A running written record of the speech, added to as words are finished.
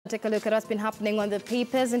Take a look at what's been happening on the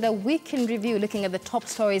papers in the weekend review, looking at the top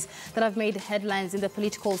stories that have made headlines in the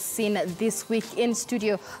political scene this week. In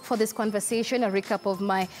studio for this conversation, a recap of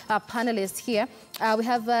my panelists here. We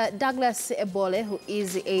have Douglas Ebole, who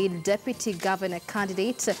is a deputy governor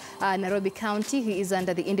candidate in Nairobi County. He is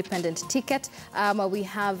under the independent ticket. We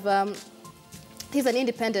have... He's an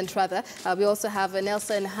independent, rather. We also have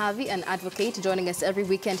Nelson Harvey, an advocate, joining us every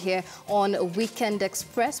weekend here on Weekend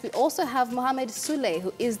Express. We also have Mohammed Sule,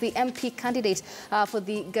 who is the MP candidate for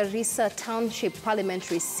the Garissa Township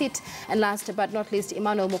parliamentary seat. And last but not least,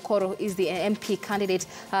 Emmanuel Mokoro is the MP candidate,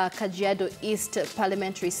 Kajiado East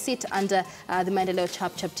parliamentary seat under the Maendeleo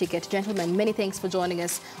Chap ticket. Gentlemen, many thanks for joining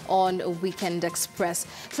us on Weekend Express.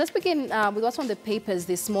 So let's begin with what's on the papers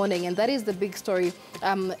this morning, and that is the big story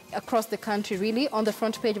across the country, really. On the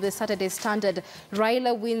front page of the Saturday Standard,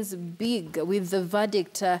 Raila wins big with the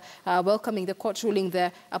verdict welcoming the court ruling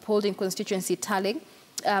there, upholding constituency tallying.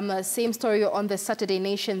 Same story on the Saturday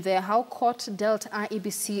Nation there, how court dealt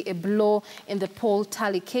IEBC a blow in the poll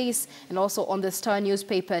tally case. And also on the Star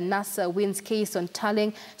newspaper, NASA wins case on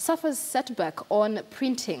tallying, suffers setback on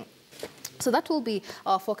printing. So that will be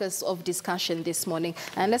our focus of discussion this morning.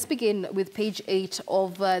 And let's begin with page 8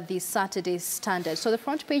 of the Saturday Standard. So the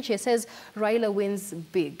front page here says Raila wins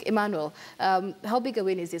big. Emmanuel, how big a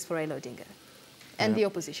win is this for Raila Odinga and the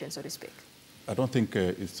opposition, so to speak? I don't think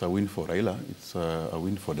it's a win for Raila. It's a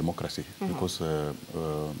win for democracy. Because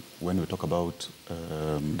when we talk about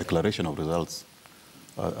declaration of results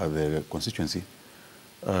at the constituency,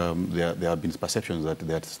 there have been perceptions that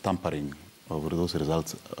they are tampering over those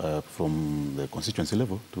results from the constituency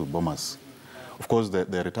level to Bomas. Of course,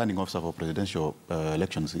 the returning officer for presidential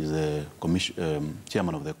elections is the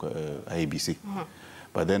chairman of the IEBC.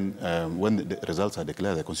 But then when the results are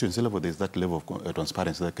declared at the constituency level, there's that level of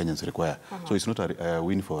transparency that Kenyans require. So it's not a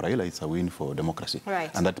win for Raila, it's a win for democracy.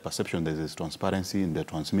 Right. And that perception, there is transparency in the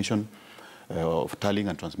transmission of tallying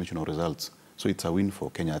and transmission of results. So it's a win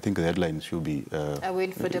for Kenya. I think the headline should be... a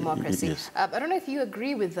win for democracy. Yes. I don't know if you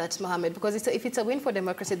agree with that, Mohammed, because if it's a win for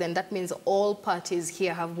democracy, then that means all parties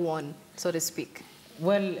here have won, so to speak.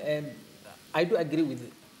 Well, I do agree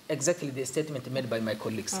with exactly the statement made by my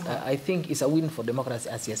colleagues. I think it's a win for democracy,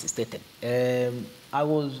 as he has stated. I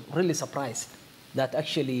was really surprised that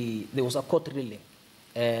actually there was a court ruling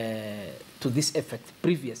to this effect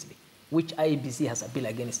previously, which IEBC has appealed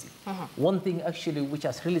against it. One thing actually which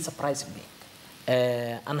has really surprised me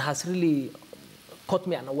and has really caught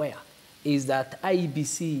me unaware is that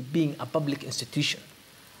IEBC, being a public institution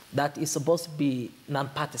that is supposed to be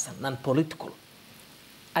non-partisan, non-political,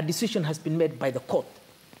 a decision has been made by the court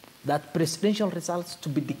that presidential results to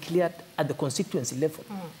be declared at the constituency level.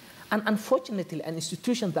 And unfortunately, an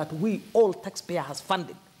institution that we all taxpayers has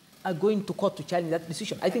funded are going to court to challenge that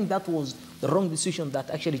decision. I think that was the wrong decision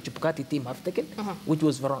that actually Chupukati team have taken, which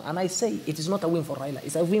was wrong. And I say it is not a win for Raila.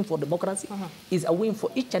 It's a win for democracy. It's a win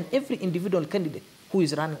for each and every individual candidate who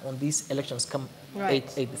is running on these elections come 8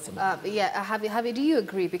 December. Yeah, Javi, do you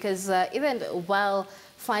agree? Because even while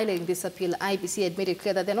filing this appeal, IEBC had made it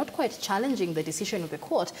clear that they're not quite challenging the decision of the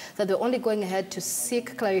court, that they're only going ahead to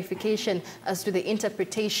seek clarification as to the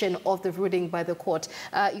interpretation of the ruling by the court.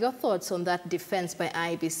 Your thoughts on that defense by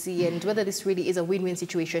IEBC and whether this really is a win-win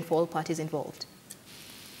situation for all parties involved?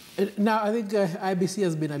 Now, I think IEBC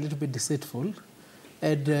has been a little bit deceitful,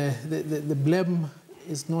 and the blame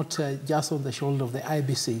is not just on the shoulder of the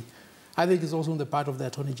IEBC. I think it's also on the part of the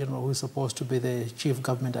Attorney General, who is supposed to be the chief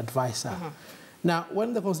government advisor. Now,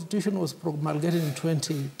 when the Constitution was promulgated in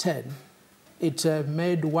 2010, it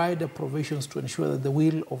made wider provisions to ensure that the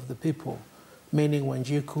will of the people, meaning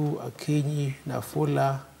Wanjiku, Akinyi,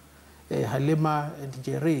 Nafula, Halima, and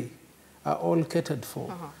Jerry, are all catered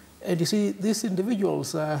for. And you see, these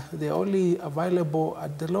individuals, they're only available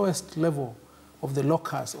at the lowest level of the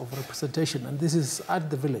locus of representation, and this is at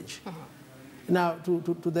the village. Now, to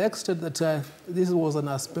the extent that this was an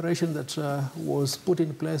aspiration that was put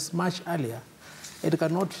in place much earlier, it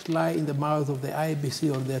cannot lie in the mouth of the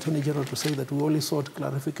IEBC or the Attorney General to say that we only sought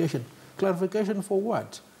clarification. Clarification for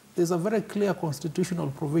what? There's a very clear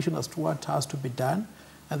constitutional provision as to what has to be done.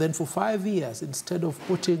 And then for 5 years, instead of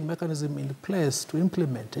putting mechanism in place to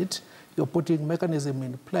implement it, you're putting mechanism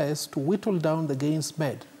in place to whittle down the gains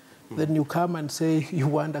made. Then you come and say you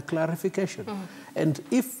want a clarification. And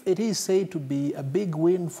if it is said to be a big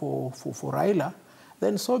win for Raila,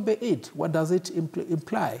 then so be it. What does it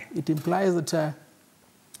imply? It implies that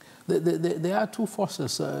there are two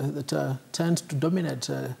forces that tend to dominate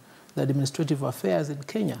the administrative affairs in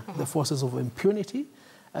Kenya, the forces of impunity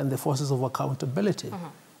and the forces of accountability.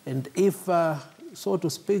 And if, so to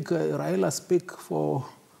speak, Raila speak for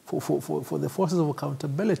for the forces of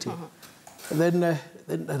accountability, then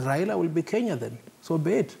Raila will be Kenya then. So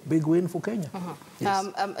be it. Big win for Kenya. Yes.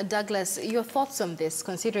 Douglas, your thoughts on this,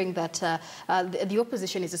 considering that the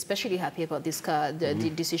opposition is especially happy about this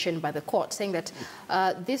the decision by the court, saying that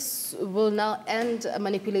this will now end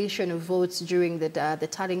manipulation of votes during the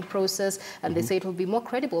tallying process, and they say it will be more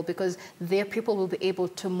credible because their people will be able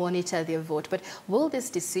to monitor their vote. But will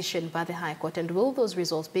this decision by the High Court and will those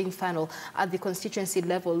results being final at the constituency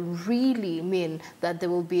level really mean that there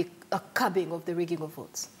will be a curbing of the rigging of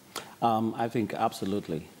votes? I think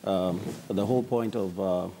absolutely. The whole point of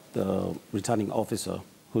the returning officer,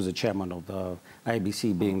 who's the chairman of the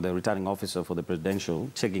IBC, being the returning officer for the presidential,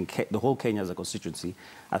 checking the whole Kenya as a constituency,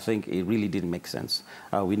 I think it really didn't make sense.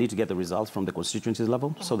 We need to get the results from the constituency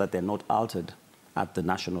level so that they're not altered at the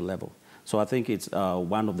national level. So I think it's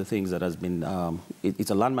one of the things that has been, it's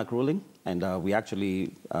a landmark ruling, and we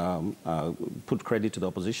actually put credit to the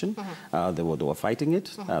opposition. They were fighting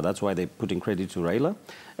it. That's why they're putting credit to Raila.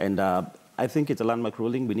 And I think it's a landmark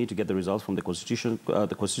ruling. We need to get the results from the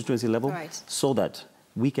constituency level so that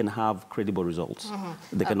we can have credible results.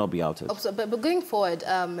 They cannot be altered. But going forward,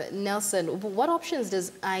 Nelson, what options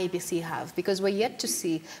does IEBC have? Because we're yet to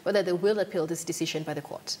see whether they will appeal this decision by the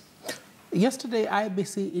court. Yesterday,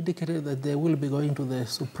 IBC indicated that they will be going to the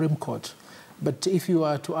Supreme Court. But if you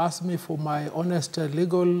are to ask me for my honest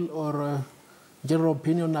legal or general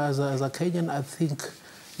opinion as a Kenyan, I think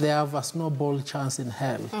they have a snowball chance in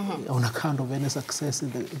hell on account of any success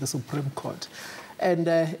in the Supreme Court. And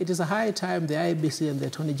it is a high time the IBC and the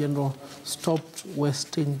Attorney General stopped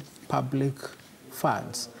wasting public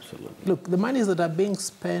funds. Absolutely. Look, the monies that are being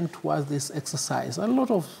spent towards this exercise, a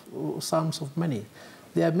lot of sums of money.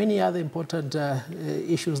 There are many other important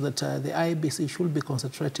issues that the IEBC should be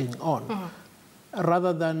concentrating on,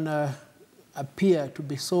 rather than appear to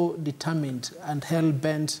be so determined and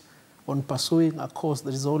hell-bent on pursuing a course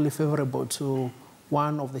that is only favorable to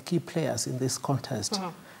one of the key players in this contest.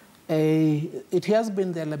 It has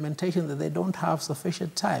been their lamentation that they don't have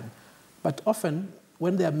sufficient time. But often,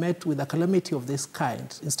 when they are met with a calamity of this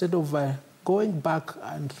kind, instead of going back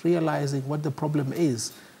and realizing what the problem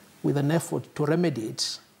is, with an effort to remedy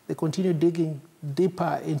it, they continue digging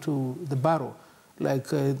deeper into the barrel, like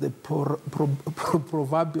the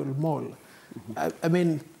proverbial mole. I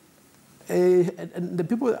mean, and the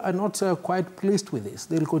people are not quite pleased with this.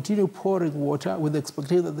 They'll continue pouring water with the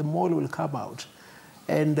expectation that the mole will come out.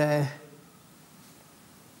 And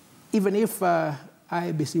even if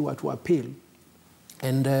IBC were to appeal,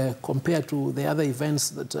 and compared to the other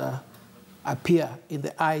events that appear in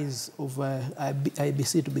the eyes of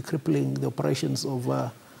IBC to be crippling the operations of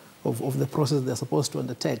the process they're supposed to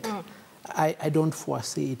undertake, I don't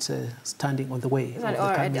foresee it standing on the way of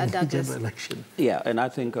the coming general election. Yeah, and I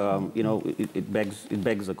think you know it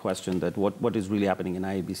begs the question that what is really happening in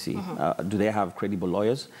IEBC? Do they have credible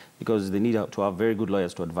lawyers? Because they need to have very good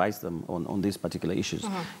lawyers to advise them on these particular issues.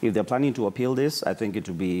 If they're planning to appeal this, I think it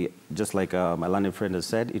would be, just like my learned friend has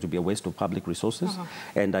said, it would be a waste of public resources,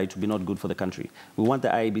 and it would be not good for the country. We want the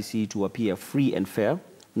IEBC to appear free and fair,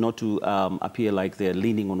 not to appear like they're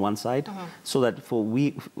leaning on one side, so that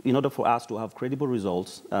in order for us to have credible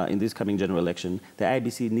results in this coming general election, the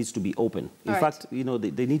IBC needs to be open. In fact, you know,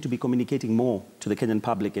 they need to be communicating more to the Kenyan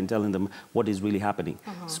public and telling them what is really happening,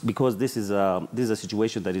 because this is a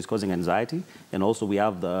situation that is causing anxiety, and also we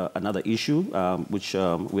have another issue which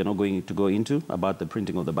we're not going to go into about the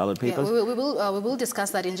printing of the ballot papers. Yeah, we will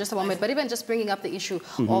discuss that in just a moment. But even just bringing up the issue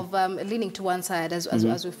of leaning to one side,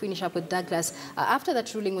 as we finish up with Douglas, after that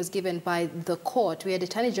ruling was given by the court, we had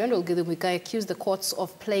Attorney General Githu Muigai accused the courts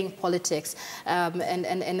of playing politics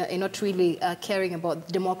and not really caring about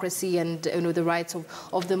democracy and the rights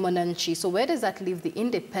of the Mwananchi. So where does that leave the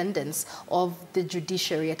independence of the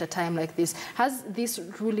judiciary at a time like this? Has this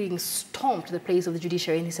ruling stomped the place of the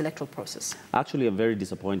judiciary in this electoral process? Actually, I'm very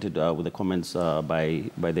disappointed with the comments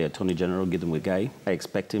by the Attorney General Githu Muigai. I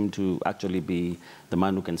expect him to actually be the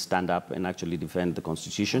man who can stand up and actually defend the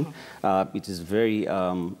Constitution. It is very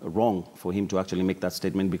wrong for him to actually make that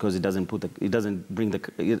statement, because it doesn't push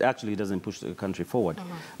the country forward.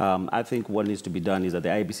 I think what needs to be done is that the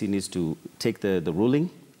IBC needs to take the ruling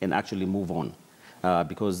and actually move on.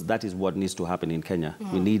 Because that is what needs to happen in Kenya.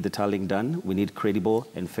 We need the tallying done. We need credible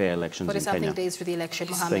and fair elections in Kenya. 47 days for the election,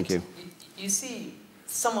 Mohammed. Thank you. You see,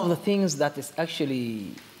 some of the things that is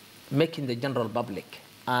actually making the general public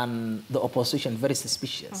and the opposition very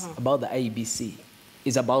suspicious about the IEBC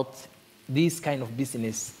is about this kind of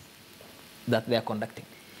business that they are conducting.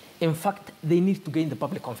 In fact, they need to gain the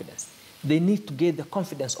public confidence. They need to gain the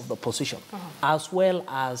confidence of the opposition, as well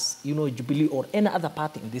as, Jubilee or any other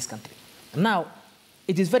party in this country. Now,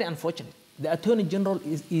 it is very unfortunate. The Attorney General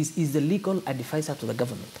is the legal advisor to the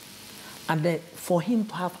government. And for him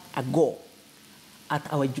to have a go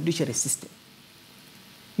at our judiciary system.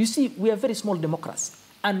 You see, we are a very small democracy,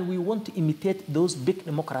 and we want to imitate those big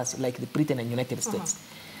democracies like the Britain and United States.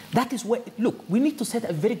 That is where, look, we need to set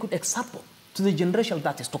a very good example to the generation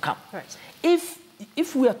that is to come. Right.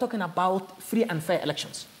 If we are talking about free and fair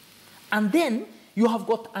elections, and then you have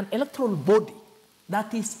got an electoral body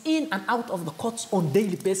that is in and out of the courts on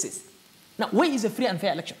daily basis. Now, where is a free and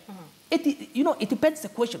fair election? It depends the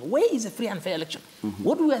question. Where is a free and fair election?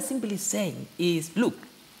 What we are simply saying is, look,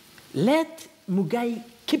 let Mugai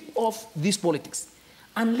keep off these politics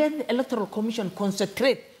and let the Electoral Commission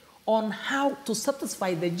concentrate on how to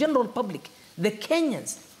satisfy the general public, the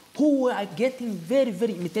Kenyans, who are getting very,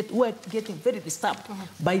 very imitated, who are getting very disturbed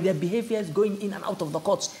by their behaviors going in and out of the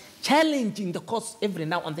courts, challenging the courts every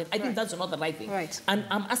now and then. I think that's not the right thing. Right. And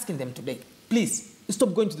I'm asking them today, please,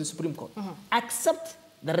 stop going to the Supreme Court. Accept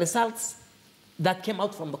the results that came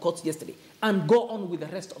out from the courts yesterday and go on with the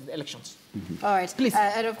rest of the elections. All right. Please.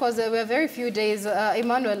 And of course, there were very few days.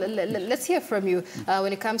 Emmanuel, let's hear from you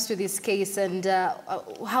when it comes to this case and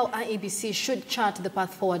how IEBC should chart the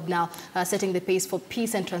path forward now, setting the pace for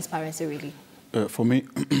peace and transparency, really. For me,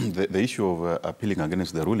 the issue of appealing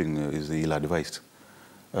against the ruling is ill-advised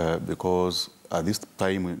because at this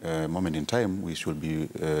moment in time, we should be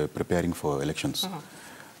preparing for elections.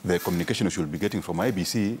 The communication we should be getting from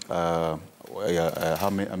IBC,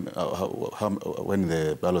 when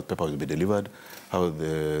the ballot paper will be delivered, how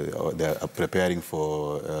they are preparing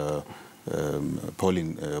for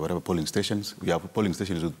polling, whatever polling stations. We have polling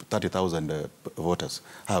stations with 30,000 voters.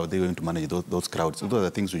 How are they going to manage those crowds? Those are the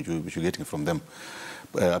things we should be getting from them.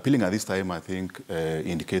 Appealing at this time, I think,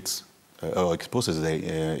 indicates or exposes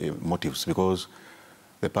the motives because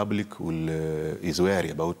the public is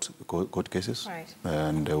wary about court cases, right.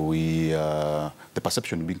 And the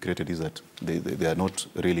perception being created is that they are not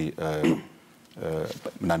really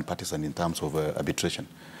non-partisan in terms of arbitration,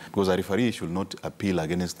 because a referee should not appeal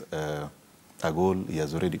against a goal he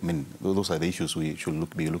has already. I mean, those are the issues we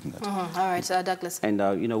should be looking at. All right, Douglas. And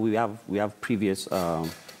we have previous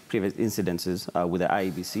incidences with the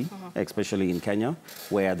IEBC, especially in Kenya,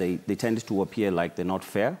 where they tend to appear like they're not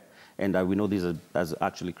fair. And we know this has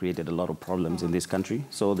actually created a lot of problems in this country.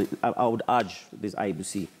 So I would urge this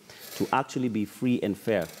IEBC to actually be free and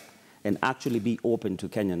fair and actually be open to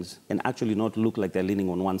Kenyans and actually not look like they're leaning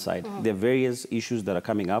on one side. There are various issues that are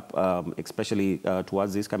coming up, especially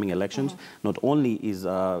towards these coming elections. Not only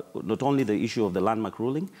the issue of the landmark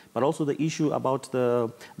ruling, but also the issue about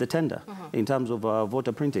the tender in terms of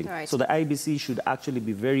voter printing. Right. So the IEBC should actually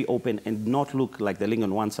be very open and not look like they're leaning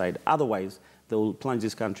on one side. Otherwise, they will plunge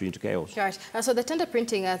this country into chaos. Right. So the tender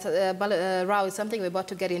printing at Rao is something we're about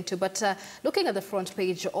to get into. But looking at the front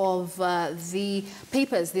page of the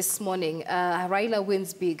papers this morning, Raila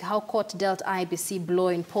wins big. How court dealt IBC blow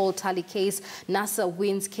in poll tally case. NASA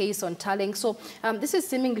wins case on tallying. So this is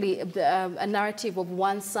seemingly a narrative of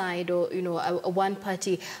one side or, one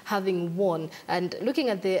party having won. And looking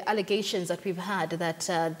at the allegations that we've had that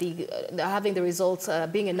having the results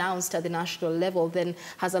being announced at the national level then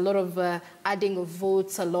has a lot of adding of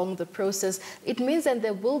votes along the process, it means that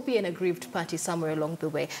there will be an aggrieved party somewhere along the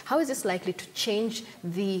way. How is this likely to change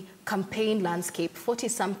the campaign landscape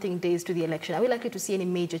 40-something days to the election? Are we likely to see any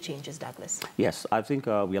major changes, Douglas? Yes, I think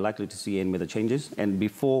we are likely to see any major changes. And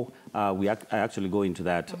before I actually go into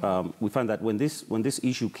that, we find that when this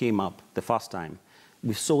issue came up the first time,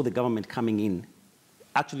 we saw the government coming in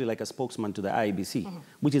actually like a spokesman to the IEBC,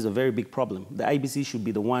 which is a very big problem. The IEBC should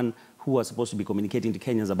be the one who are supposed to be communicating to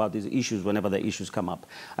Kenyans about these issues whenever the issues come up.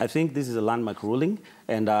 I think this is a landmark ruling,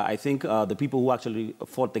 and I think the people who actually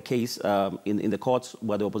fought the case in the courts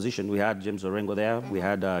were the opposition. We had James Orengo there, we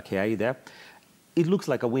had KI there. It looks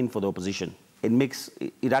like a win for the opposition.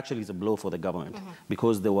 It actually is a blow for the government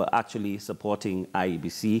because they were actually supporting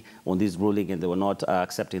IEBC on this ruling and they were not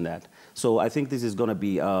accepting that. So I think this is going to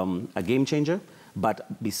be a game changer.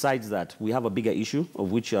 But besides that, we have a bigger issue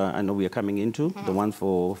of which I know we are coming into, the one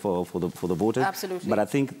for the voters. Absolutely. But I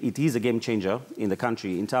think it is a game changer in the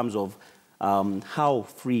country in terms of how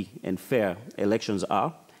free and fair elections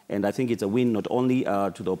are. And I think it's a win not only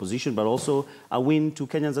to the opposition, but also a win to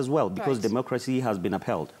Kenyans as well, because democracy has been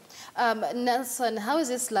upheld. Nelson, how is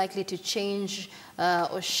this likely to change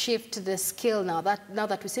or shift the scale now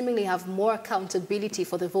that we seemingly have more accountability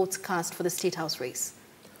for the votes cast for the State House race?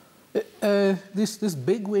 This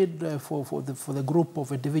big win for the group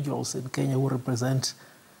of individuals in Kenya who represent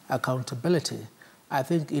accountability, I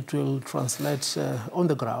think it will translate on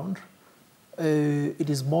the ground. It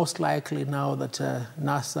is most likely now that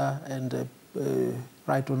NASA and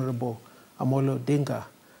Right Honorable Amolo Odinga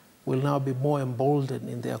will now be more emboldened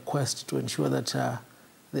in their quest to ensure that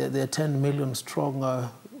their 10 million strong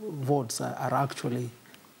votes are actually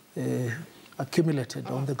accumulated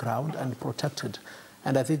on the ground and protected.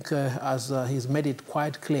 And I think as he's made it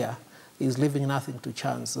quite clear, he's leaving nothing to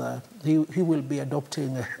chance. He will be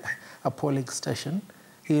adopting a polling station.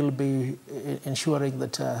 He'll be ensuring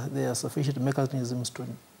that there are sufficient mechanisms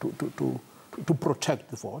to protect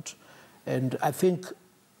the vote. And I think,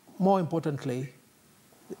 more importantly,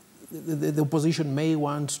 the opposition may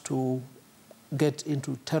want to get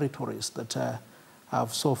into territories that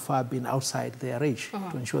have so far been outside their reach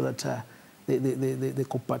to ensure that they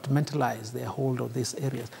compartmentalize their hold of these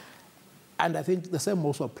areas. And I think the same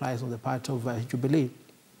also applies on the part of Jubilee.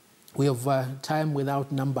 We have time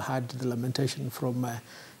without number had the lamentation from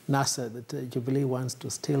NASA that Jubilee wants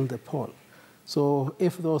to steal the poll. So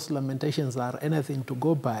if those lamentations are anything to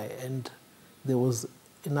go by, and there was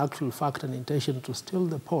in actual fact an intention to steal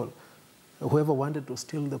the poll, whoever wanted to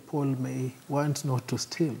steal the poll may want not to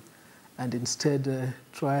steal, and instead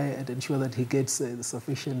try and ensure that he gets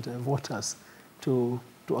sufficient voters to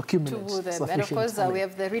accumulate sufficient. And of course, we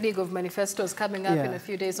have the reading of manifestos coming up in a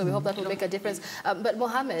few days, so we hope that will make a difference. But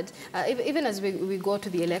Mohammed, even as we go to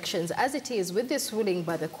the elections, as it is with this ruling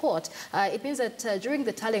by the court, it means that during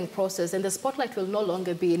the tallying process, and the spotlight will no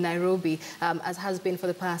longer be in Nairobi, as has been for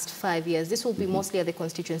the past 5 years. This will be mostly at the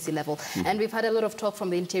constituency level. And we've had a lot of talk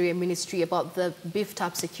from the Interior Ministry about the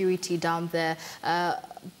beefed-up security down there.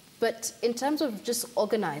 But in terms of just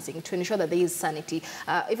organizing to ensure that there is sanity,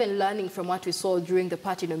 even learning from what we saw during the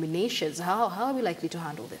party nominations, how are we likely to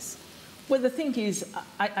handle this? Well, the thing is,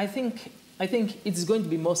 I think it's going to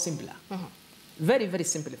be more simpler. Very, very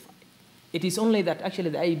simplified. It is only that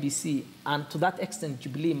actually the IEBC, and to that extent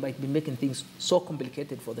Jubilee, might be making things so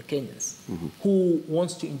complicated for the Kenyans who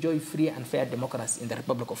wants to enjoy free and fair democracy in the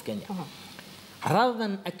Republic of Kenya. Rather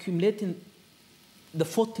than accumulating the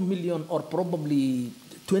 40 million or probably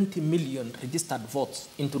 20 million registered votes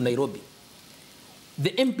into Nairobi,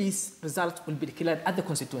 the MP's results will be declared at the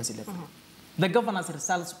constituency level. The governor's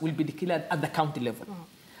results will be declared at the county level.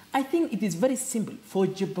 I think it is very simple for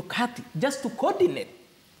Chebukati just to coordinate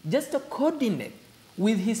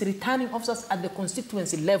with his returning officers at the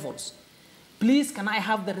constituency levels. Please, can I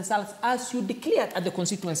have the results as you declared at the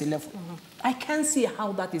constituency level? I can't see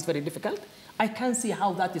how that is very difficult. I can't see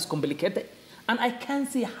how that is complicated. And I can't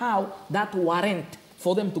see how that warrant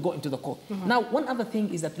for them to go into the court. Now, one other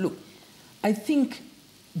thing is that, look, I think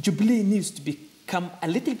Jubilee needs to become a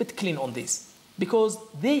little bit clean on this, because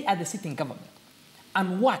they are the sitting government.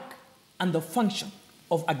 And work and the function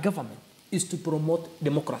of a government is to promote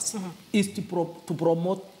democracy, is to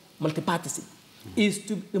promote multipartyism, is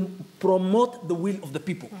to promote the will of the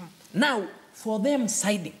people. Now, for them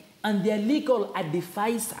siding and their legal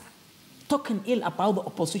advisor talking ill about the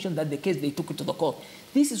opposition, that the case they took it to the court.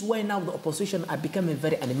 This is why now the opposition are becoming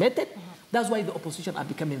very animated. That's why the opposition are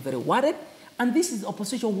becoming very worried. And this is the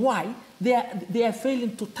opposition why they are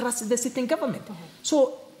failing to trust the sitting government.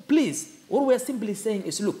 So please, what we are simply saying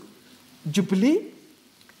is, look, Jubilee,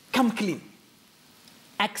 come clean.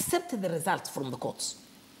 Accept the results from the courts.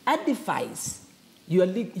 Advise your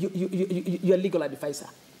legal advisor.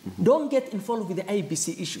 Don't get involved with the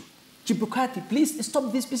IBC issue. Chebukati, please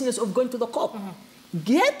stop this business of going to the court.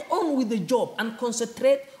 Get on with the job and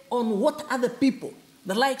concentrate on what other people,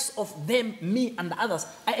 the likes of them, me, and the others,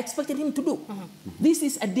 I expected him to do. This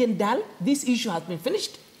is a dal. This issue has been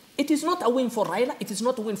finished. It is not a win for Raila. It is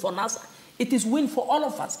not a win for NASA. It is a win for all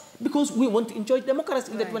of us, because we want to enjoy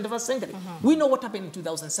democracy in the 21st century. We know what happened in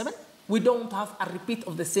 2007. We don't have a repeat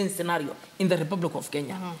of the same scenario in the Republic of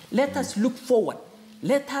Kenya. Let us look forward.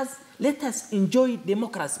 Let us enjoy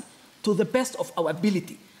democracy to the best of our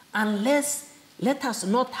ability. And let us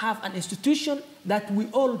not have an institution that we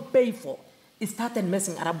all pay for. It started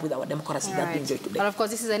messing around with our democracy that we enjoy today. But of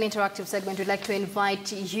course, this is an interactive segment. We'd like to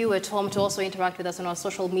invite you at home to also interact with us on our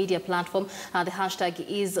social media platform. The hashtag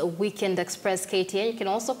is WeekendExpressKTN. You can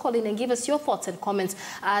also call in and give us your thoughts and comments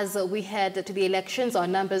as we head to the elections. Our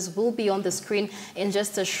numbers will be on the screen in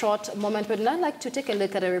just a short moment. But I'd like to take a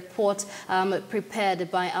look at a report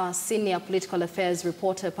prepared by our senior political affairs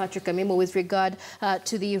reporter, Patrick Amimo, with regard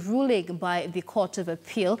to the ruling by the Court of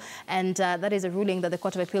Appeal. And that is a ruling that the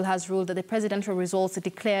Court of Appeal has ruled that the presidential results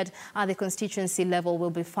declared at the constituency level will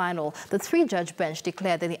be final. The three-judge bench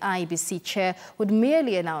declared that the IEBC chair would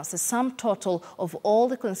merely announce the sum total of all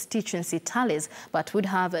the constituency tallies, but would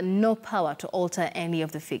have no power to alter any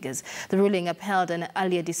of the figures. The ruling upheld an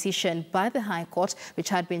earlier decision by the High Court, which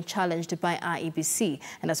had been challenged by IEBC.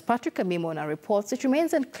 And as Patrick Amimo now reports, it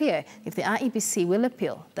remains unclear if the IEBC will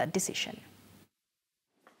appeal that decision.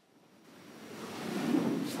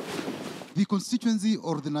 the constituency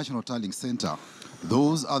or the National Tallying Center.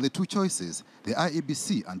 Those are the two choices the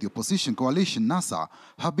IEBC and the opposition coalition NASA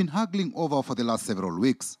have been haggling over for the last several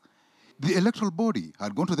weeks. The electoral body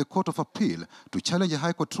had gone to the Court of Appeal to challenge a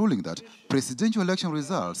High Court ruling that presidential election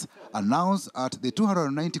results announced at the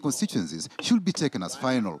 290 constituencies should be taken as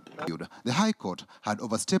final. The High Court had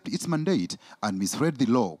overstepped its mandate and misread the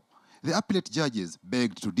law. The appellate judges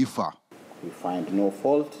begged to differ. We find no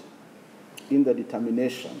fault in the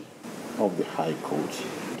determination of the High Court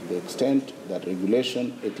to the extent that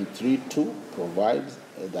Regulation 83(2) provides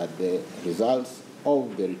that the results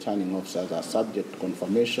of the returning officers are subject to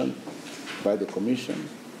confirmation by the Commission.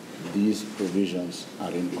 These provisions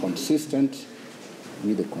are inconsistent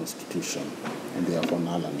with the Constitution and therefore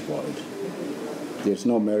null and void. There is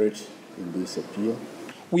no merit in this appeal.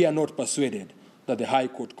 We are not persuaded that the High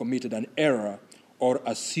Court committed an error or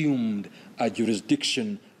assumed a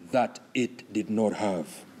jurisdiction that it did not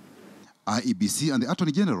have. IEBC and the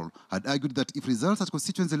Attorney General had argued that if results at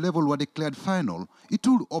constituency level were declared final, it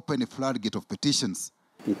would open a floodgate of petitions.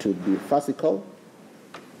 It would be farcical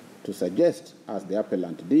to suggest, as the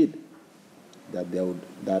appellant did,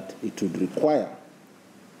 that it would require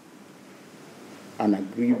an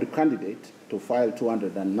aggrieved candidate to file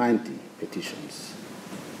 290 petitions.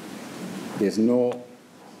 There's no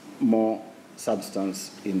more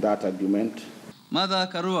substance in that argument. Mother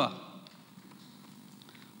Karua,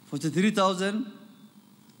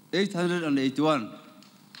 43,881.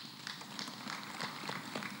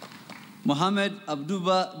 Mohammed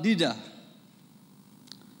Abduba Dida,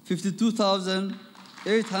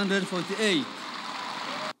 52,848.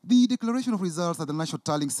 The declaration of results at the National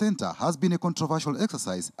Tallying Center has been a controversial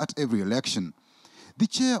exercise at every election. The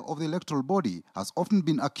chair of the electoral body has often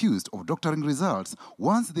been accused of doctoring results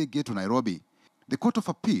once they get to Nairobi. The Court of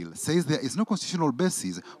Appeal says there is no constitutional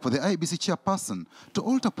basis for the IEBC chairperson to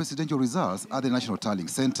alter presidential results at the National Tallying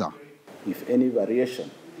Center. If any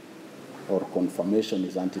variation or confirmation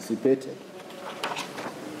is anticipated,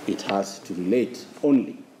 it has to relate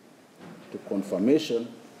only to confirmation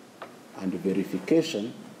and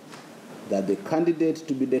verification that the candidate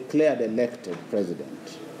to be declared elected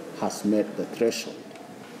president has met the threshold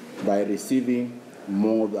by receiving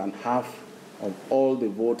more than half of all the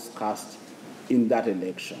votes cast in that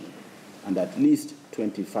election and at least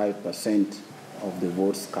 25% of the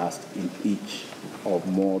votes cast in each of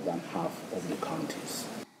more than half of the counties.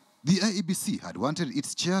 The IEBC had wanted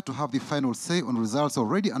its chair to have the final say on results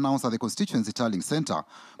already announced at the constituency tallying center,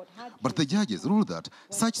 but the judges ruled that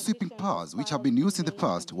such sweeping powers which have been used in the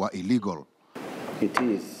past were illegal. It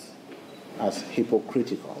is as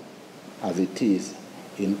hypocritical as it is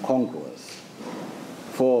incongruous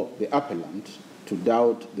for the appellant to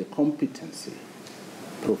doubt the competency,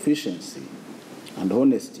 proficiency, and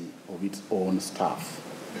honesty of its own staff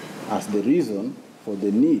as the reason for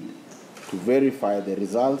the need to verify the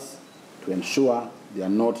results to ensure they are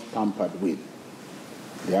not tampered with.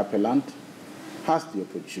 The appellant has the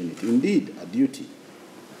opportunity, indeed a duty,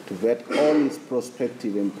 to vet all its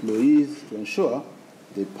prospective employees to ensure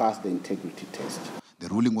they pass the integrity test. The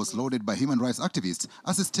ruling was lauded by human rights activists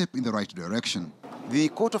as a step in the right direction. The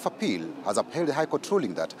Court of Appeal has upheld the High Court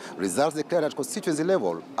ruling that results declared at constituency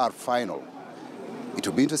level are final. It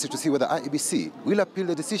will be interesting to see whether IEBC will appeal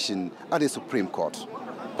the decision at the Supreme Court.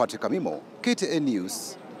 Patrick Amimo, KTN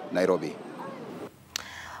News, Nairobi.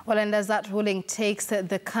 Well, and as that ruling takes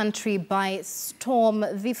the country by storm,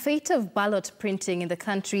 the fate of ballot printing in the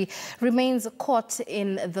country remains caught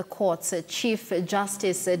in the courts. Chief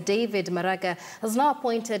Justice David Maraga has now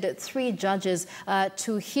appointed 3 judges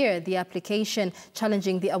to hear the application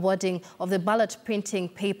challenging the awarding of the ballot printing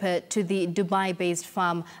paper to the Dubai-based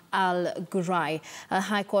firm Al Ghurair.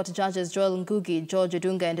 High Court judges Joel Ngugi, George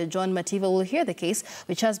Odunga and John Mativo will hear the case,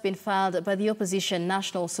 which has been filed by the opposition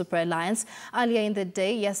National Super Alliance. Earlier in the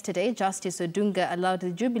day, yesterday, Justice Odunga allowed the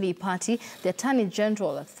Jubilee Party, the Attorney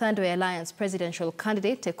General, Third Way Alliance presidential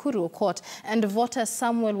candidate Tekuru Aukot and voter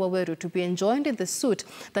Samuel Waweru to be enjoined in the suit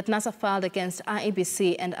that NASA filed against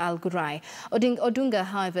IEBC and Al Ghurair. Odunga,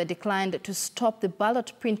 however, declined to stop the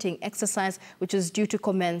ballot printing exercise, which is due to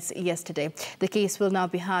commence yesterday. The case will now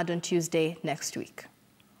be heard on Tuesday next week.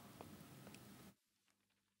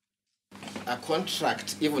 A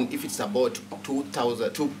contract, even if it's about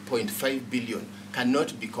 2.5 billion,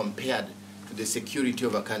 cannot be compared to the security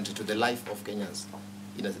of a country, to the life of Kenyans.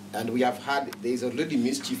 And we have had, there is already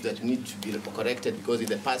mischief that needs to be corrected because in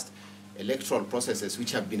the past, electoral processes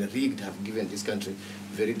which have been rigged have given this country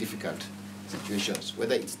very difficult situations,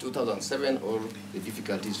 whether it's 2007 or the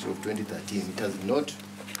difficulties of 2013. It has not.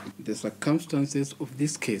 The circumstances of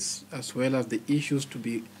this case, as well as the issues to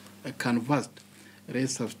be canvassed,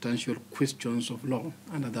 raise substantial questions of law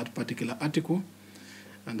under that particular article,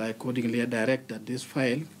 and I accordingly direct that this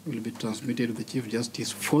file will be transmitted to the Chief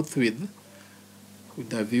Justice forthwith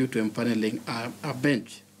with a view to empaneling a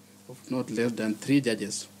bench of not less than 3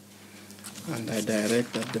 judges. And I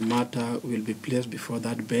direct that the matter will be placed before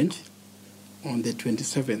that bench on the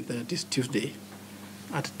 27th, that is Tuesday,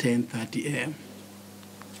 at 10:30 a.m.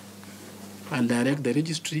 I'll direct the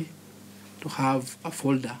registry to have a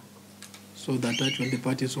folder so that actually the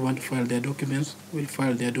parties who want to file their documents will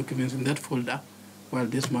file their documents in that folder while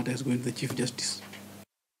this matter is going to the Chief Justice.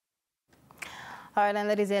 All right, and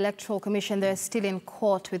that is the Electoral Commission. They're still in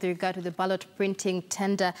court with regard to the ballot printing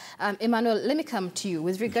tender. Emmanuel, let me come to you.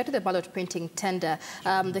 With regard to the ballot printing tender,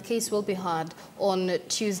 the case will be heard on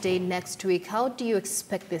Tuesday next week. How do you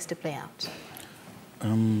expect this to play out?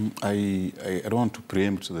 I don't want to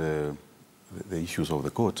preempt the issues of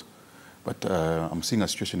the court, but I'm seeing a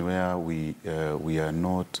situation where we are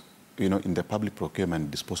not, in the Public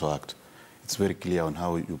Procurement Disposal Act, it's very clear on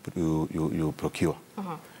how you procure.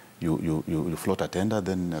 You float a tender,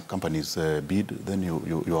 then companies bid, then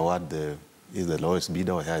you award the lowest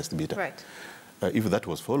bidder or highest bidder. Right. If that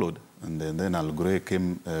was followed, and then Al Ghurair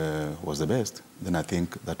was the best, then I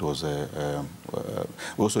think that was.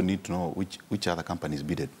 We also need to know which other companies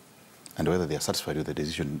bidded, and whether they are satisfied with the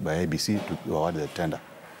decision by IBC to award the tender.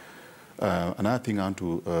 Another thing I want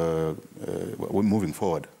to, moving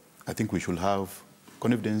forward, I think we should have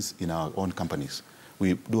confidence in our own companies.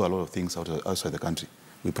 We do a lot of things outside the country.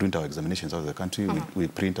 We print our examinations out of the country. We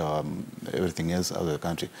print our everything else out of the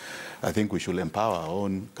country. I think we should empower our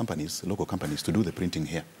own companies, local companies, to do the printing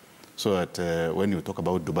here. So that when you talk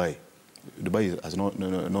about Dubai has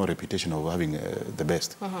no reputation of having the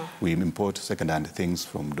best. We import second-hand things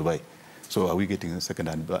from Dubai. So are we getting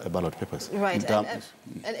second-hand ballot papers? Right.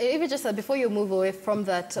 And even just before you move away from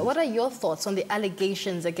that, what are your thoughts on the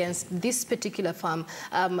allegations against this particular firm,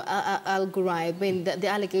 Al Ghurair? I mean, the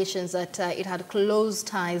allegations that it had close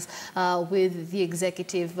ties with the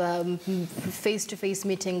executive, face-to-face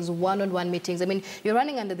meetings, one-on-one meetings. I mean, you're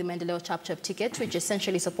running under the Maendeleo Chap-Chap ticket, which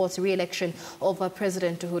essentially supports re-election of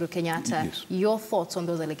President Uhuru Kenyatta. Yes. Your thoughts on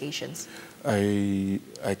those allegations? I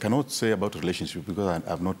cannot say about relationship because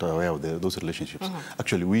I'm not aware of those relationships.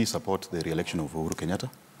 Actually, we support the re-election of Uhuru Kenyatta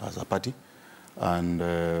as a party, and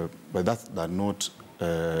but that not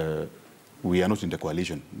we are not in the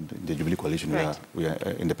coalition, the Jubilee coalition. Right. We are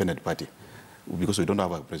an independent party. Because we don't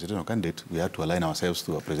have a presidential candidate, we have to align ourselves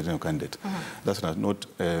to a presidential candidate. That does not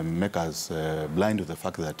make us blind to the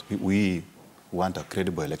fact that we want a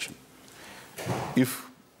credible election. If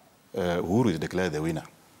Uhuru is declared the winner,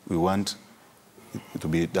 we want it to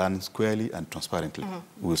be done squarely and transparently.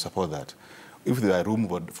 We will support that. If there are room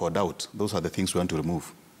for doubt, those are the things we want to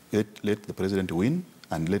remove. Let the president win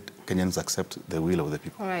and let Kenyans accept the will of the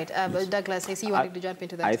people. All right. Yes. Douglas, I see you wanted to jump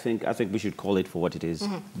into that. I think we should call it for what it is.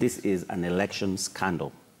 This is an election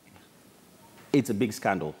scandal. It's a big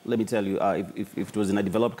scandal. Let me tell you, if it was in a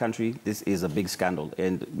developed country, this is a big scandal,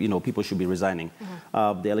 and people should be resigning.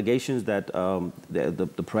 The allegations that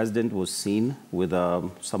the president was seen with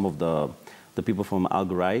some of the people from Al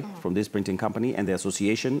Ghurair, from this printing company, and the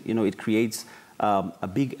association, it creates a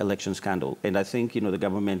big election scandal. And I think the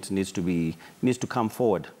government needs to come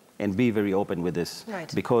forward and be very open with this,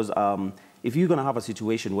 right. Because if you're going to have a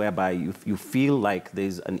situation whereby you feel like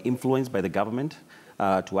there's an influence by the government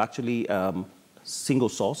to actually single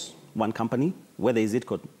source one company, whether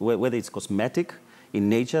it's cosmetic in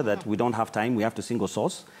nature that we don't have time, we have to single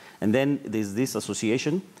source, and then there's this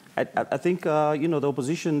association. I think the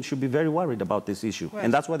opposition should be very worried about this issue, right.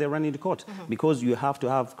 And that's why they're running to court, because you have to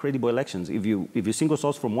have credible elections. If you single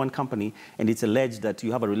source from one company and it's alleged that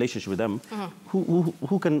you have a relationship with them,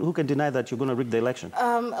 who can deny that you're going to rig the election?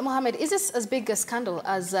 Mohammed, is this as big a scandal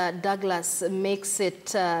as Douglas makes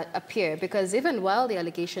it appear? Because even while the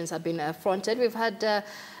allegations have been fronted, we've had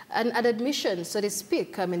an admission, so to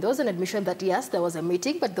speak. I mean, there was an admission that, yes, there was a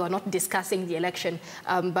meeting, but they were not discussing the election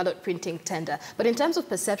ballot printing tender. But in terms of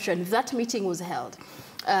perception, that meeting was held.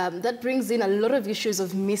 That brings in a lot of issues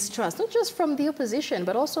of mistrust, not just from the opposition,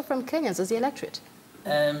 but also from Kenyans as the electorate.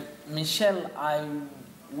 Michelle, I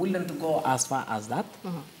wouldn't go as far as that.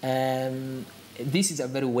 This is a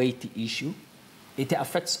very weighty issue. It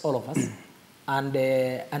affects all of us, and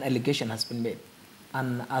an allegation has been made.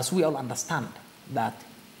 And as we all understand that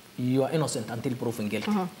you are innocent until proven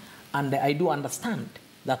guilty. And I do understand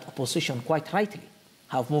that opposition, quite rightly,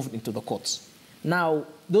 have moved into the courts. Now,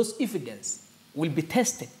 those evidence will be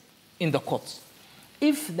tested in the courts.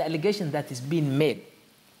 If the allegation that is being made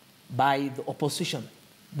by the opposition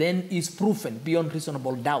then is proven beyond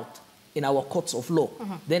reasonable doubt in our courts of law,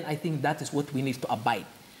 then I think that is what we need to abide.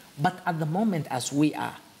 But at the moment as we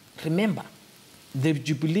are, remember, the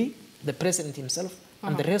Jubilee, the president himself,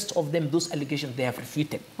 and the rest of them, those allegations, they have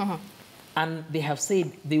refuted. And they have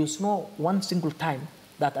said there was no one single time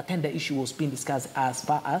that a tender issue was being discussed as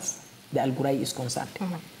far as the Al Ghurair is concerned.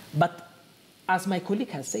 But as my colleague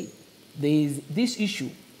has said, this issue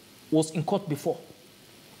was in court before.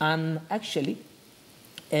 And actually,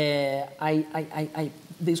 there's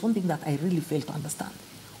one thing that I really fail to understand.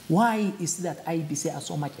 Why is it that IEBC are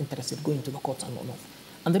so much interested going to the courts and all of?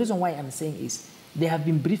 And the reason why I'm saying is there have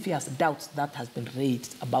been previous doubts that has been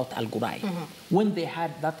raised about Al Ghurair. When they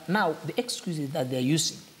had that, now the excuses that they're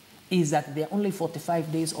using is that there are only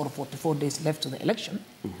 45 days or 44 days left to the election,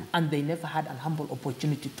 and they never had a humble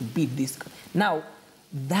opportunity to beat this. Now,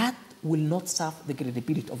 that will not serve the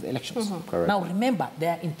credibility of the elections. Now, remember,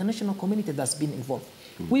 there are international community that's been involved.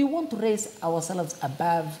 We want to raise ourselves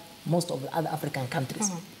above most of the other African countries.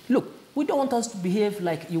 Look, we don't want us to behave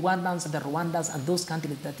like Ugandans and the Rwandans and those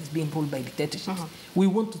countries that is being ruled by dictatorships. We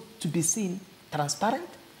want to be seen transparent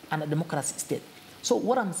and a democracy state. So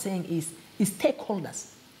what I'm saying is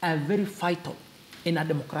stakeholders are very vital in a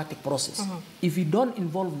democratic process. If you don't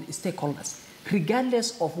involve the stakeholders,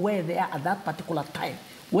 regardless of where they are at that particular time,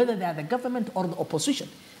 whether they are the government or the opposition,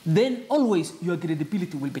 then always your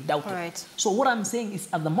credibility will be doubted. So what I'm saying is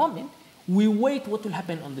at the moment, we wait what will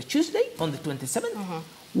happen on the Tuesday, on the 27th,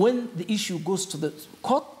 when the issue goes to the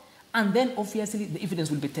court, and then obviously the evidence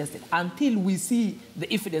will be tested. Until we see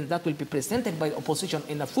the evidence that will be presented by the opposition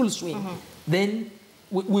in a full swing, then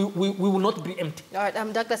we will not be empty. All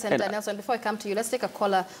right, Douglas and Nelson, before I come to you, let's take a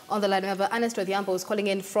caller on the line. We have Ernest Odhiambo who's calling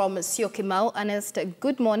in from Syokimau. Ernest,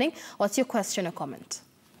 good morning. What's your question or comment?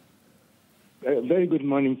 Very good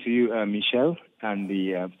morning to you, Michelle, and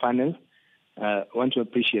the panel. I want to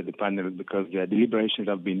appreciate the panel because their deliberations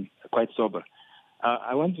have been quite sober.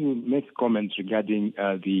 I want to make comments regarding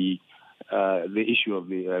the issue of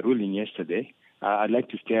the ruling yesterday. I'd like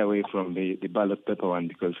to stay away from the ballot paper one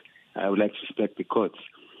because I would like to respect the courts.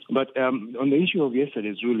 But on the issue of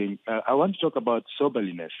yesterday's ruling, I want to talk about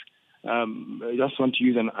soberliness. I just want to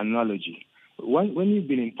use an analogy. When you've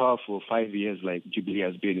been in power for 5 years, like Jubilee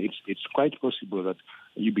has been, it's quite possible that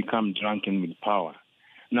you become drunken with power.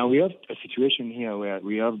 Now, we have a situation here where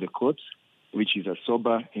we have the courts, which is a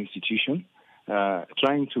sober institution,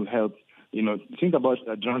 trying to help, think about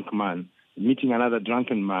a drunk man meeting another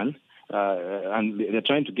drunken man, and they're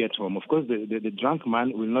trying to get home. Of course, the drunk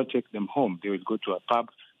man will not take them home. They will go to a pub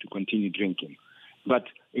to continue drinking. But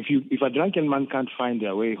if a drunken man can't find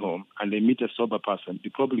their way home and they meet a sober person,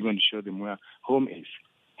 they're probably going to show them where home is.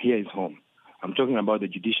 Here is home. I'm talking about the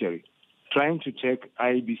judiciary, trying to take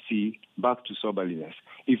IEBC back to soberliness.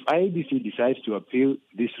 If IEBC decides to appeal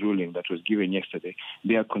this ruling that was given yesterday,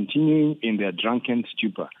 they are continuing in their drunken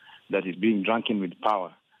stupor that is being drunken with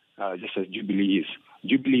power, just as Jubilee is.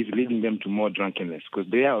 Jubilee is leading them to more drunkenness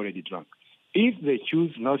because they are already drunk. If they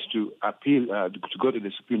choose not to appeal, to go to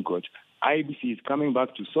the Supreme Court, IEBC is coming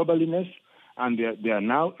back to soberliness, and they are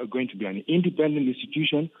now going to be an independent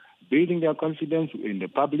institution, building their confidence in the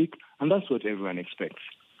public, and that's what everyone expects.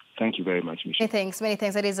 Thank you very much, Michelle. Many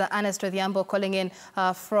thanks. That is Ernest Odhiambo calling in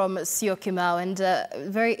from Syokimau. And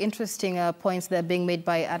very interesting points that are being made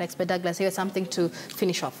by Alex. But Douglas, you have something to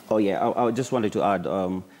finish off. Oh, yeah. I just wanted to add,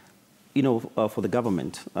 for the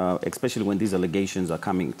government, especially when these allegations are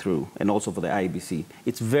coming through, and also for the IEBC,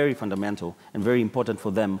 it's very fundamental and very important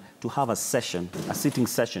for them to have a session, a sitting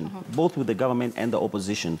session, both with the government and the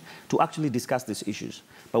opposition, to actually discuss these issues.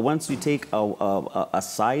 But once you take a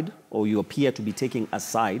side, or you appear to be taking a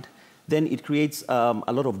side, then it creates a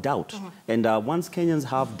lot of doubt. And once Kenyans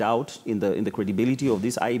have doubt in the credibility of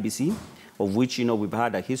this IEBC, of which we've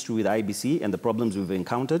had a history with IEBC and the problems we've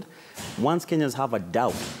encountered, once Kenyans have a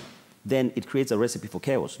doubt, then it creates a recipe for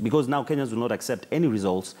chaos, because now Kenyans will not accept any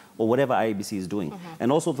results or whatever IEBC is doing.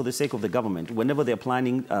 And also for the sake of the government, whenever they're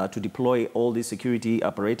planning to deploy all these security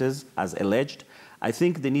apparatus as alleged, I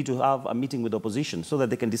think they need to have a meeting with the opposition so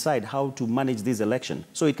that they can decide how to manage this election.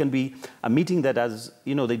 So it can be a meeting that, as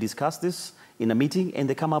they discuss this in a meeting and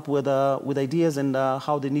they come up with ideas and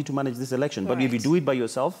how they need to manage this election. But if you do it by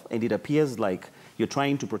yourself and it appears like you're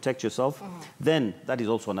trying to protect yourself, then that is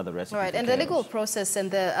also another recipe. Right, and the legal process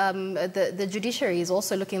and the judiciary is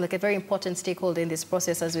also looking like a very important stakeholder in this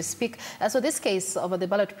process as we speak. So this case of the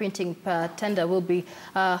ballot printing tender will be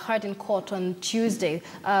heard in court on Tuesday.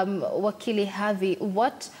 Wakili Havi,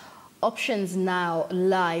 what options now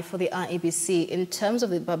lie for the IEBC in terms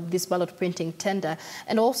of this ballot printing tender?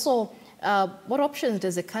 And also, What options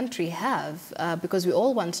does the country have? Because we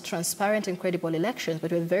all want transparent and credible elections,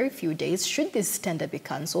 but with very few days, should this tender be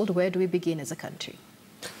cancelled, where do we begin as a country?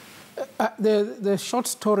 The short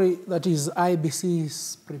story that is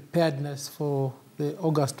IBC's preparedness for the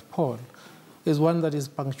August poll is one that is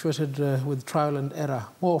punctuated with trial and error,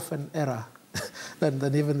 more often error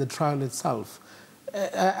than even the trial itself.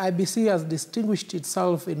 IBC has distinguished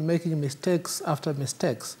itself in making mistakes after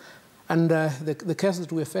mistakes. And the case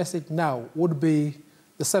that we're facing now would be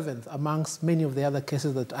the seventh amongst many of the other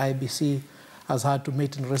cases that IBC has had to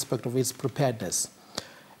meet in respect of its preparedness.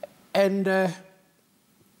 And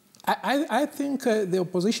I think the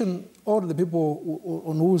opposition or the people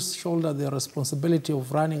on whose shoulder the responsibility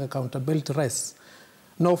of running accountability rests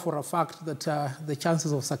know for a fact that the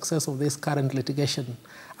chances of success of this current litigation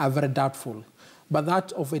are very doubtful. But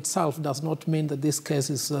that of itself does not mean that this case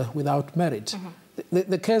is without merit.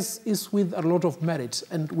 The case is with a lot of merit,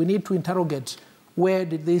 and we need to interrogate where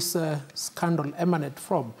did this scandal emanate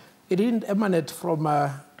from. It didn't emanate from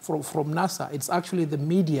NASA. It's actually the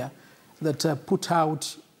media that put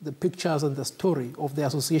out the pictures and the story of the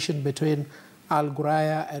association between Al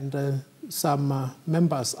Ghuraya and some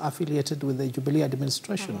members affiliated with the Jubilee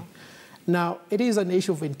administration. Now, it is an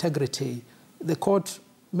issue of integrity. The court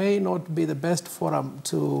may not be the best forum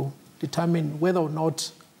to determine whether or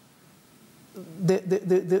not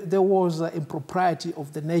there was impropriety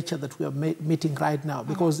of the nature that we are meeting right now.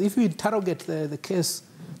 Because if you interrogate the case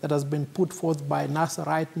that has been put forth by NASA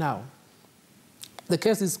right now, the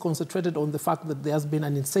case is concentrated on the fact that there has been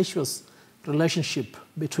an incestuous relationship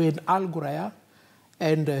between Al Ghuraya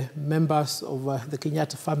and members of the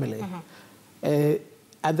Kenyatta family.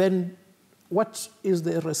 And then what is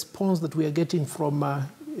the response that we are getting from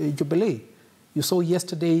Jubilee? You saw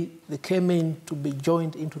yesterday they came in to be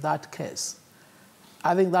joined into that case.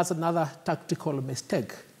 I think that's another tactical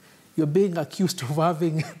mistake. You're being accused of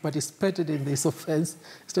having participated in this offense.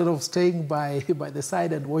 Instead of staying by the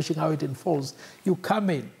side and watching how it unfolds, you come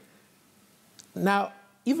in. Now,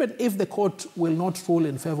 even if the court will not rule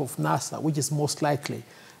in favor of NASA, which is most likely,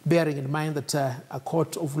 bearing in mind that a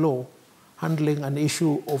court of law handling an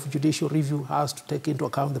issue of judicial review has to take into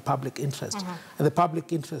account the public interest. And the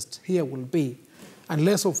public interest here will be,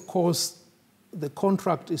 unless, of course, the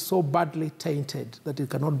contract is so badly tainted that it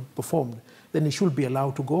cannot be performed, then it should be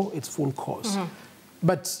allowed to go its full course.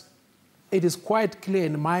 But it is quite clear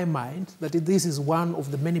in my mind that this is one of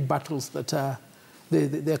the many battles that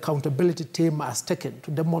the accountability team has taken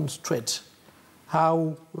to demonstrate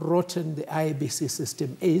how rotten the IBC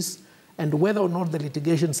system is, and whether or not the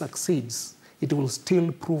litigation succeeds, it will still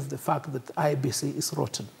prove the fact that IBC is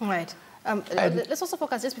rotten. Right. Let's also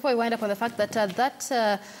focus, just before we wind up, on the fact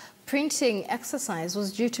that printing exercise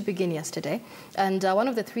was due to begin yesterday, and one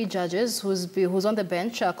of the three judges who's on the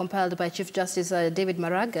bench, compiled by Chief Justice David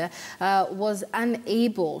Maraga, was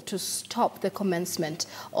unable to stop the commencement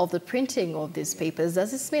of the printing of these papers.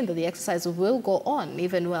 Does this mean that the exercise will go on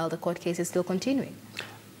even while the court case is still continuing?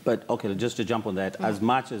 But, okay, just to jump on that, as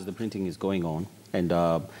much as the printing is going on, and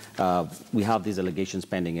we have these allegations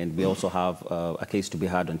pending, and we also have a case to be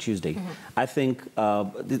heard on Tuesday, I think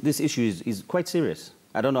this issue is quite serious.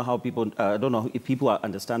 I don't know how people, I don't know if people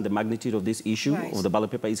understand the magnitude of this issue of the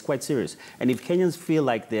ballot paper. It's quite serious. And if Kenyans feel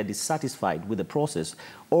like they're dissatisfied with the process,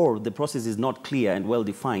 or the process is not clear and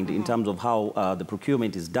well-defined in terms of how the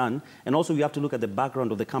procurement is done, and also you have to look at the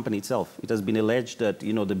background of the company itself. It has been alleged that,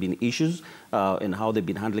 you know, there have been issues in how they've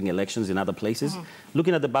been handling elections in other places.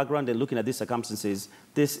 Looking at the background and looking at these circumstances,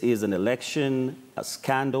 this is an election, a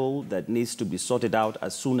scandal that needs to be sorted out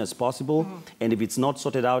as soon as possible. And if it's not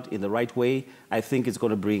sorted out in the right way, I think it's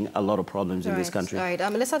going to bring a lot of problems in this country. All right.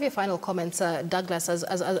 Let's have your final comments, Douglas,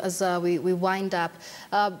 as we wind up.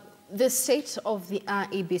 The state of the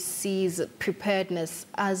IEBC's preparedness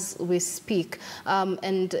as we speak,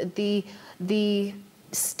 and the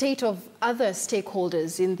state of other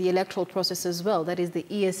stakeholders in the electoral process as well, that is the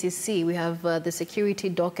ESCC, we have the security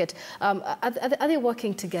docket. Are they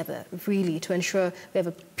working together, really, to ensure we have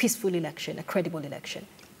a peaceful election, a credible election?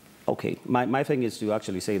 Okay, my thing is to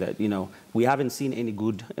actually say that, you know, we haven't seen any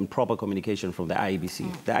good and proper communication from the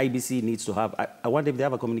IEBC. The IEBC needs to have, I wonder if they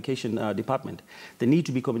have a communication department. They need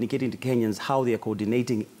to be communicating to Kenyans how they are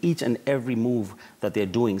coordinating each and every move that they're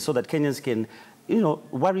doing, so that Kenyans can, you know,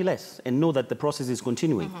 worry less and know that the process is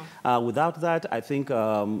continuing. Without that, I think,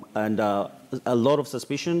 a lot of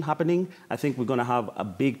suspicion happening, I think we're going to have a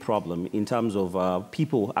big problem in terms of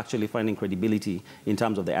people actually finding credibility in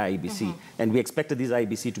terms of the IEBC. And we expected this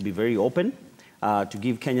IEBC to be very open, to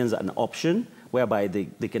give Kenyans an option whereby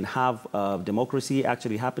they can have democracy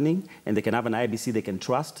actually happening, and they can have an IEBC they can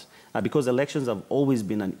trust, because elections have always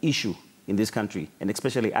been an issue in this country, and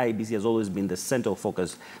especially IEBC has always been the center of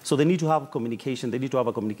focus. So they need to have communication. They need to have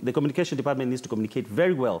the communication department needs to communicate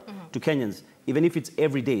very well to Kenyans, even if it's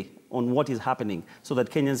every day, on what is happening, so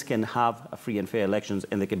that Kenyans can have a free and fair elections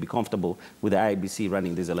and they can be comfortable with the IEBC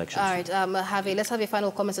running these elections. All right, Harvey, let's have your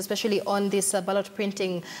final comments, especially on this ballot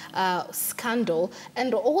printing scandal,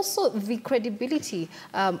 and also the credibility,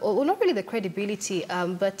 or not really the credibility,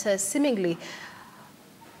 but seemingly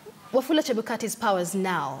Wafula Chebukati's powers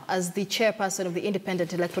now as the chairperson of the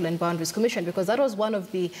Independent Electoral and Boundaries Commission, because that was one of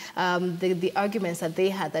the arguments that they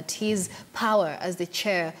had, that his power as the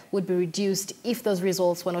chair would be reduced if those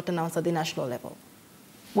results were not announced at the national level.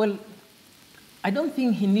 Well, I don't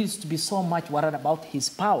think he needs to be so much worried about his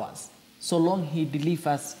powers, so long he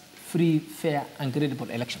delivers free, fair, and credible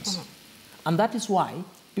elections. And that is why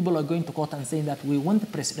people are going to court and saying that we want the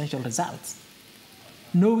presidential results,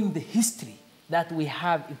 knowing the history that we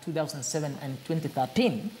have in 2007 and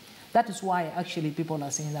 2013. That is why actually people are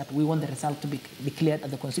saying that we want the result to be declared at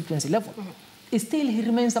the constituency level. Still, he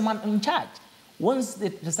remains the man in charge. Once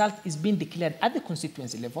the result is being declared at the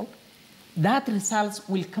constituency level, that result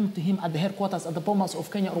will come to him at the headquarters at the Bomas of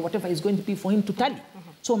Kenya or whatever is going to be for him to tally.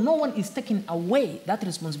 So no one is taking away that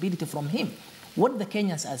responsibility from him. What the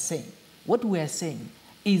Kenyans are saying, what we are saying,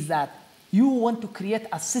 is that you want to create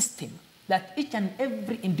a system that each and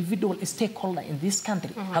every individual stakeholder in this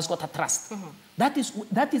country has got a trust. That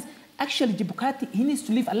is actually Chebukati. He needs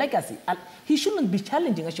to leave a legacy. He shouldn't be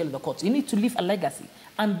challenging actually the courts. He needs to leave a legacy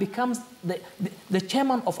and becomes the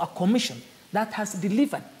chairman of a commission that has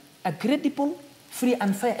delivered a credible, free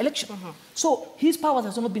and fair election. So his powers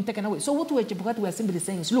has not been taken away. So what we are simply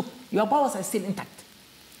saying is, look, your powers are still intact.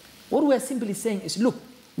 What we are simply saying is, look,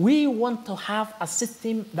 we want to have a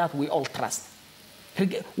system that we all trust.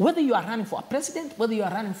 Whether you are running for a president, whether you are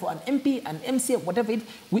running for an MP, an MC, whatever it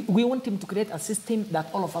is, we want him to create a system that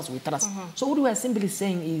all of us will trust. So what we are simply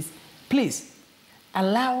saying is, please,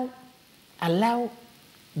 allow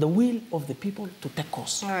the will of the people to take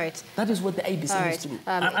course. All right. That is what the IEBC needs to do.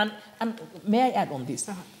 And may I add on this?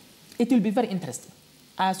 It will be very interesting.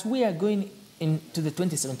 As we are going into the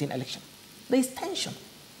 2017 election, there is tension.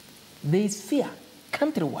 There is fear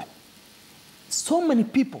countrywide. So many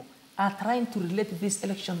people are trying to relate this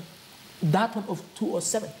election, that one of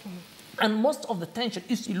 2007. And most of the tension,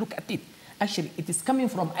 if you look at it, actually it is coming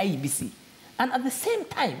from IEBC. And at the same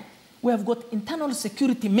time, we have got internal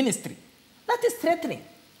security ministry. That is threatening,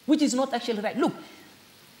 which is not actually right. Look,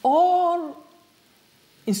 all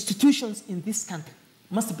institutions in this country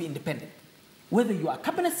must be independent. Whether you are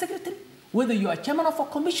cabinet secretary, whether you are chairman of a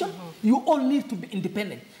commission, you all need to be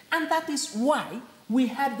independent. And that is why we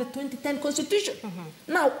had the 2010 constitution.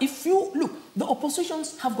 Now, if you look, the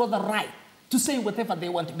oppositions have got the right to say whatever they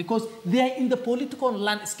want because they are in the political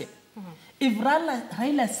landscape. If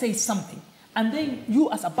Raila says something, and then you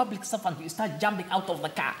as a public servant, you start jumping out of the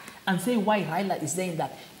car and say why Raila is saying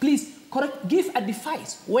that, please correct, give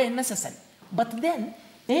advice where necessary. But then,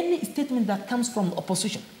 any statement that comes from the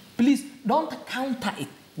opposition, please don't counter it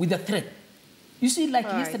with a threat. You see, like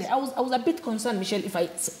yesterday, I was a bit concerned, Michelle, if I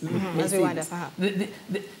may say this.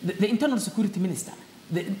 The internal security minister,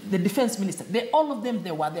 the defense minister, all of them,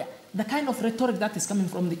 they were there. The kind of rhetoric that is coming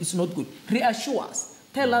from is not good. Reassure us.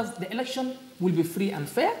 Tell us the election will be free and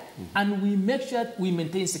fair, and we make sure we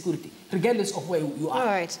maintain security, regardless of where you are.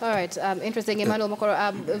 All right. Interesting. Emmanuel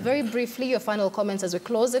Mokoro, very briefly, your final comments as we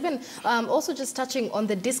close. Even also just touching on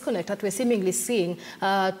the disconnect that we're seemingly seeing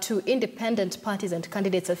to independent parties and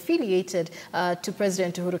candidates affiliated to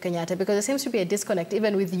President Uhuru Kenyatta, because there seems to be a disconnect,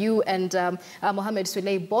 even with you and Mohamed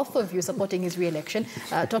Suley, both of you supporting his re-election.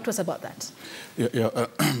 Talk to us about that.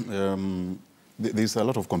 There's a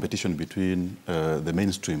lot of competition between the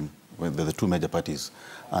mainstream, the two major parties,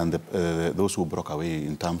 and those who broke away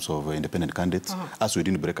in terms of independent candidates. As we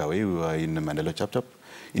didn't break away, we were in Mandela Chap-Chap.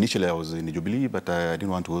 Initially, I was in Jubilee, but I didn't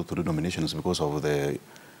want to go through nominations because of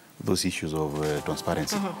those issues of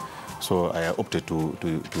transparency. So I opted to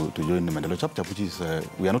join the Mandela Chap-Chap, which is,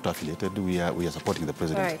 we are not affiliated, we are supporting the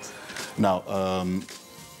president. Right. Now,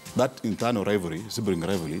 that internal rivalry, sibling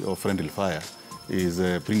rivalry, or friendly fire, is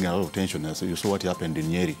bringing a lot of tension. So you saw what happened in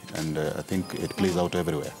Nyeri, and I think it plays out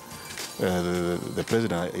everywhere. The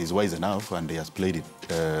president is wise enough, and he has played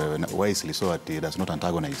it wisely so that he does not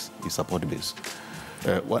antagonize his support base.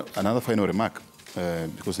 Another final remark,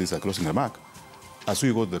 because this is a closing remark, as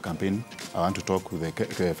we go to the campaign, I want to talk with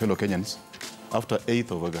the fellow Kenyans. After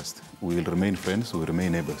 8th of August, we will remain friends, we will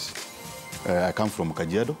remain neighbors. I come from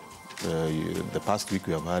Kajiado. The past week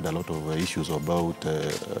we have had a lot of issues about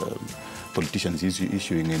politicians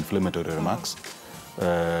issuing inflammatory remarks.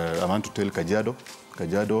 I want to tell Kajiado,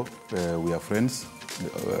 we are friends,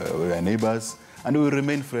 we are neighbors, and we will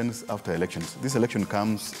remain friends after elections. This election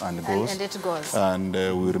comes and goes. And it goes. And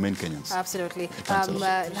we remain Kenyans. Absolutely.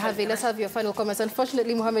 Javi, let's have your final comments.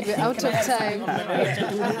 Unfortunately, Mohammed, we're out of time.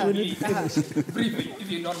 Briefly, if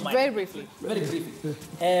you don't mind. Very briefly. Very briefly.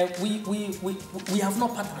 We have no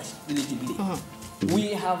partnership with the Jubilee.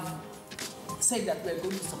 We have said that we are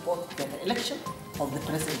going to support the election of the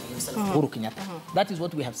president himself, Uhuru Kenyatta. That is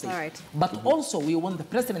what we have said. All right. But also we want the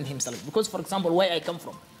president himself, because, for example, where I come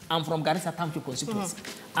from, I'm from Garissa Township constituency,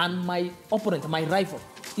 and my opponent, my rival,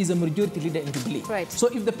 is a majority leader in Jubilee. Right. So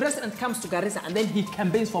if the president comes to Garissa and then he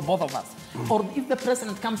campaigns for both of us, or if the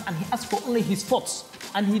president comes and he asks for only his votes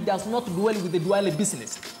and he does not dwell with the dual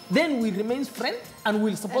business, then we remain friends and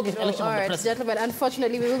we'll support the election of the president. Gentlemen,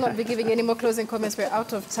 unfortunately, we will not be giving any more closing comments. We're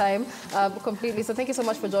out of time completely. So thank you so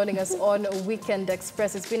much for joining us on Weekend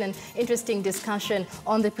Express. It's been an interesting discussion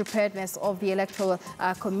on the preparedness of the Electoral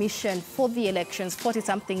Commission for the elections,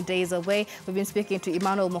 40-something days away. We've been speaking to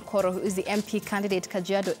Emmanuel Mokoro, who is the MP candidate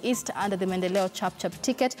Kajiado East under the Mendeleo Chap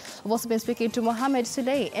ticket. We've also been speaking to Mohammed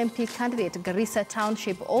Suley, MP candidate Garissa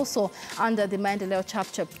Township, also under the Mendeleo Chap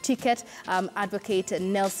ticket, Advocate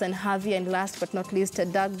Nelson Harvey, and last but not least,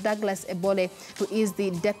 Douglas Ebole, who is the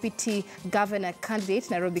Deputy Governor candidate,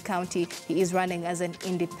 Nairobi County. He is running as an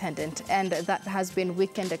independent. And that has been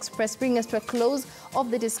Weekend Express, bringing us to a close of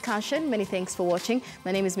the discussion. Many thanks for watching.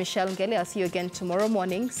 My name is Michelle Ngele. I'll see you again tomorrow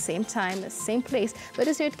morning, same time, same place. But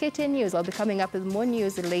it's here at KTN News. I'll be coming up with more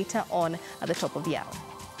news later on at the top of the hour.